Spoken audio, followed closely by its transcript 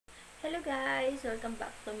Hello guys! Welcome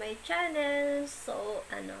back to my channel. So,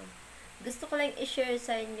 gusto ko lang i-share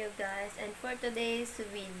sa inyo guys. And for today's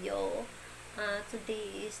video,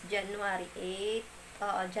 today is January 8.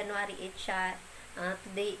 January 8 siya.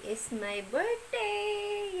 Today is my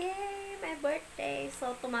birthday! Yay! My birthday!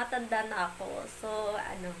 So, tumatanda na ako. So,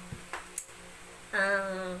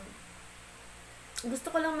 gusto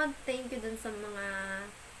ko lang mag-thank you dun sa mga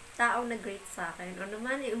taong nag-greet sa akin. O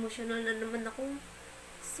naman, emotional na naman ako.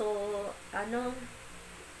 So,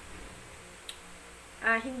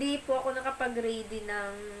 hindi po ako nakapag-ready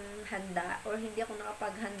ng handa or hindi ako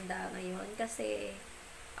nakapaghanda ngayon kasi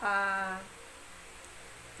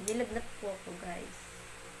nilagnat po ako guys.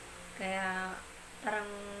 Kaya parang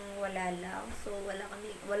wala lang. So,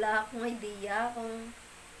 wala akong idea kung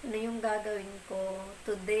ano yung gagawin ko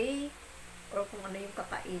today or kung ano yung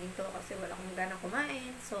kakainin ko kasi wala akong gana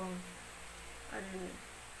kumain. So,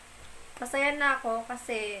 masaya na ako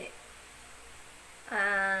kasi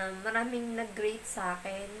maraming nag-greet sa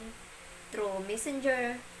akin through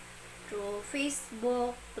Messenger, through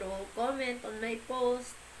Facebook, through comment on my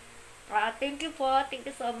post. Thank you po. Thank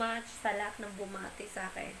you so much sa lahat ng bumati sa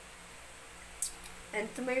akin. And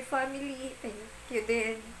to my family, thank you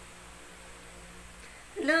din.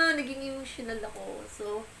 Hala, naging emotional ako.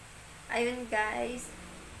 So, ayun guys.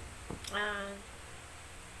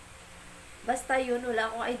 Basta yun, wala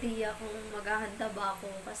akong idea kung maghahanda ba ako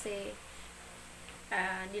kasi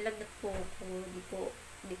nilagnat po ako, hindi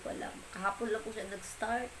ko alam. Kahapon lang po siya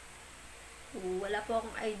nag-start. Wala po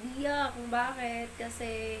akong idea kung bakit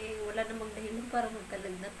kasi wala namang dahilan para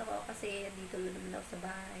magkalagnat ako kasi dito lang naman ako sa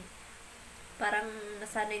bahay. Parang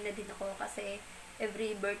nasanay na din ako kasi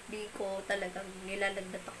every birthday ko talagang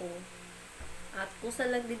nilalagnat ako. At kusa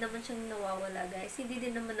lang din naman siyang nawawala guys. Hindi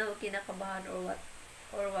din naman ako kinakabahan or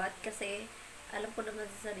what kasi alam ko naman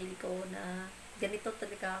sa sarili ko na ganito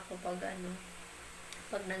talaga ako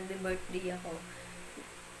pag nag-birthday ako.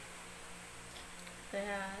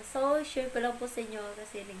 Kaya, so, share ko lang po sa inyo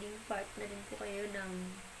kasi naging part na din po kayo ng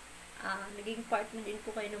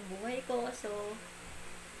buhay ko. So,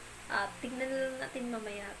 tingnan lang natin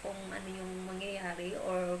mamaya kung ano yung mangyayari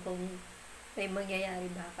or kung may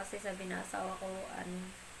mangyayari ba. Kasi sabi na asawa ko,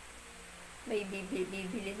 may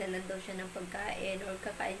bibili na lang daw siya ng pagkain or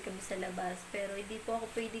kakain kami sa labas. Pero hindi po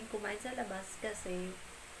ako pwedeng kumain sa labas kasi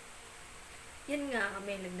yun nga,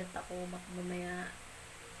 may lagnat ako. Baka mamaya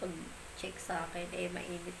pag-check sa akin,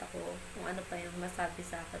 mainit ako kung ano pa yung masabi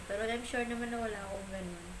sa akin. Pero I'm sure naman na wala akong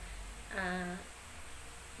ganun.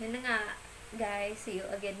 Yun na nga, guys. See you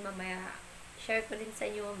again mamaya. Share ko din sa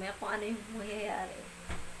inyo mamaya kung ano yung mangyayari.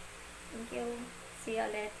 Thank you. See you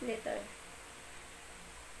later.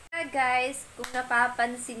 Guys, kung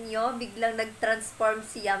napapansin nyo, biglang nag-transform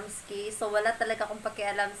si Yamsky. So, wala talaga akong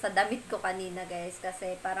pakialam sa damit ko kanina, guys.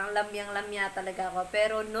 Kasi parang lamyang-lamya talaga ako.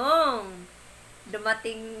 Pero nung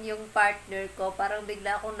dumating yung partner ko, parang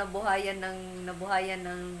bigla akong nabuhayan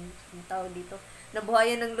ng tawag dito.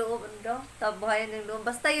 Nabuhayan ng loob. Nabuhayan ng loob.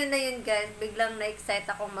 Basta yun na yun, guys. Biglang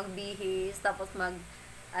na-excite akong magbihis. Tapos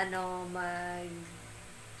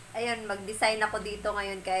mag-design ako dito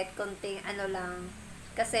ngayon kahit konting lang.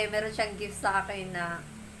 Kasi meron siyang gift sa akin na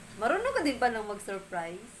marunong ka din pa lang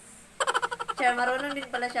mag-surprise. Kaya marunong din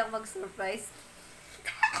pala siyang mag-surprise.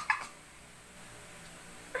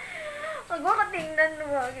 Huwag mo katingnan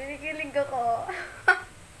mo. Kinikilig ako.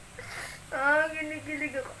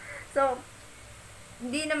 Kinikilig ako. So,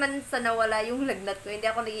 hindi naman sa nawala yung lagnat ko.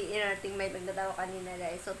 Hindi ako nag-i-inarting may lagnat ako kanina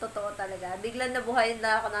guys. So, totoo talaga. Biglang nabuhayin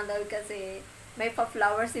na ako ng lawig kasi may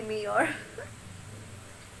pa-flower si Mayor.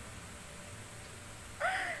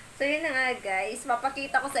 So, yun na nga guys.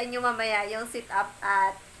 Papakita ko sa inyo mamaya yung sit-up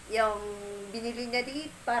at yung binili niya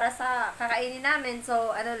dito para sa kakainin namin.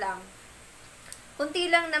 So,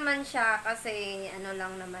 kunti lang naman siya kasi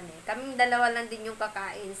lang naman eh. Kaming dalawa lang din yung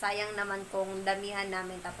kakain. Sayang naman kung damihan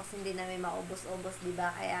namin tapos hindi namin maubos-ubos,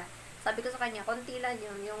 diba? Kaya, sabi ko sa kanya, konti lang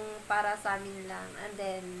yun. Yung para sa amin lang. And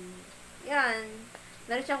then, yan.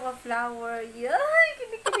 Meron siyang flower. Yay!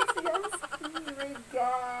 Kinikilig siya. Oh my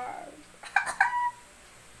God.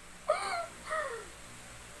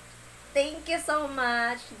 Thank you so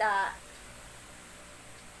much,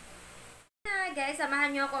 guys,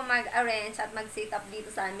 samahan nyo ako mag-arrange at mag-sit up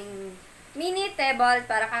dito sa aming mini table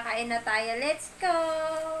para kakain na tayo. Let's go!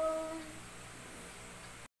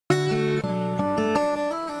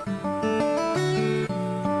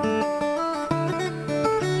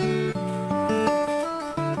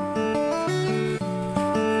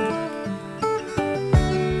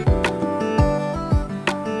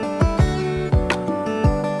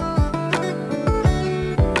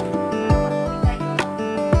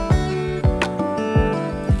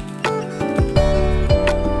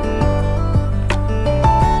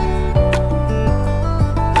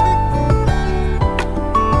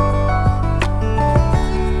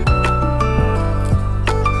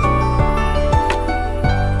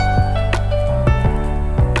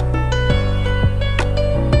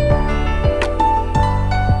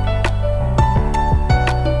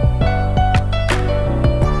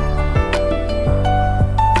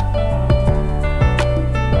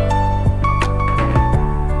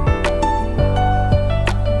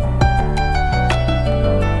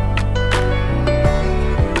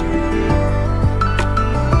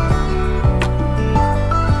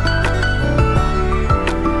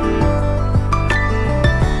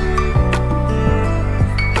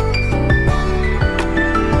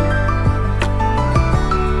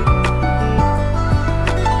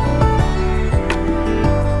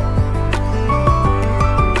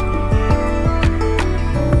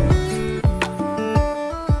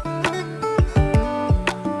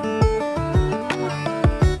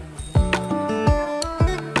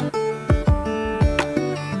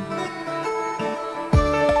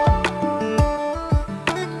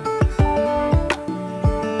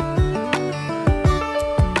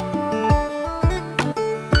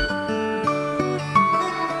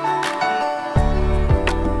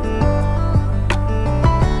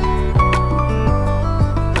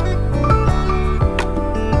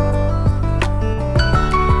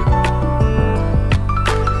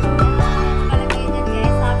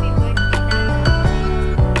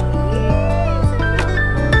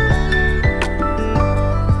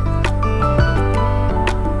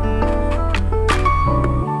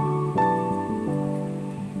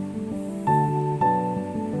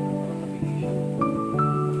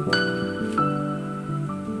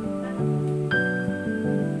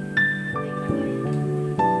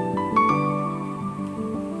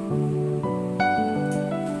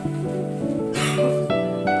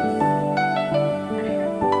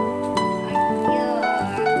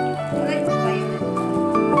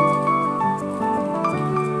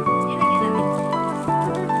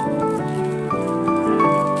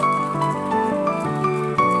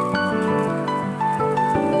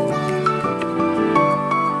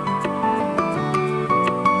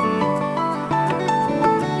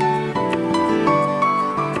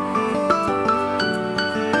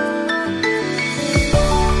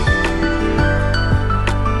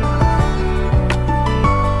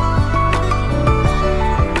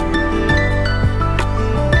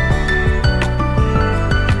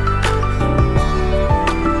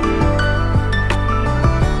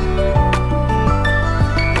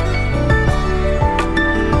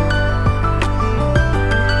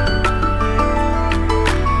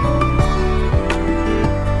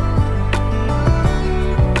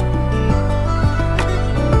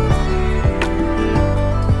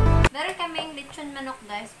 naman manok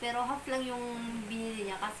guys, pero half lang yung binili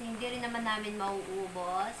niya kasi hindi rin naman namin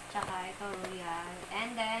mauubos. Tsaka ito royal.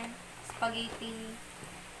 And then, spaghetti.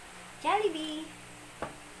 Jollibee.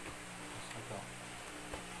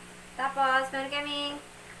 Tapos, meron kaming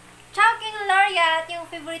Chowking Laureate, yung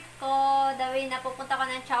favorite ko. The way na pupunta ko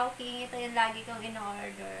ng Chowking, ito yung lagi kong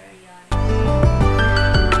in-order. Yan.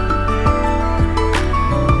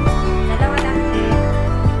 Dalawa lang din.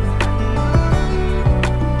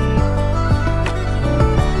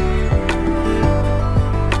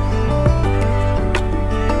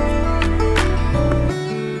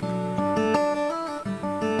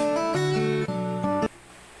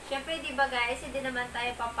 Siyempre, diba guys, hindi naman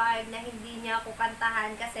tayo papayag na hindi niya ako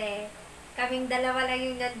kantahan kasi kaming dalawa lang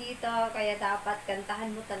yung nandito, kaya dapat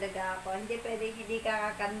kantahan mo talaga ako. Hindi pwede hindi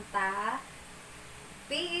ka kakanta.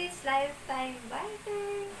 Peace, lifetime, bye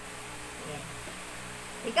guys. Yeah.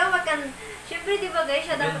 Ikaw siyempre diba guys,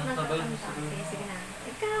 siya dapat nagkakanta. Sige na.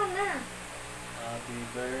 Ikaw na. Happy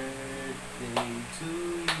birthday to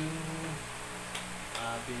you.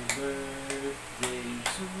 Happy birthday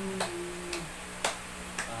to you.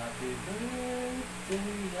 Happy birthday,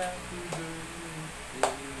 happy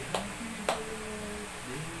birthday, happy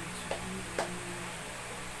birthday to you.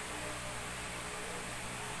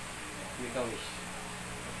 Make a wish.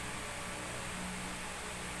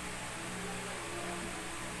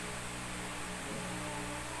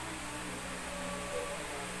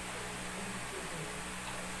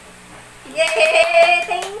 Yay!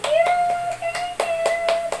 Thank you!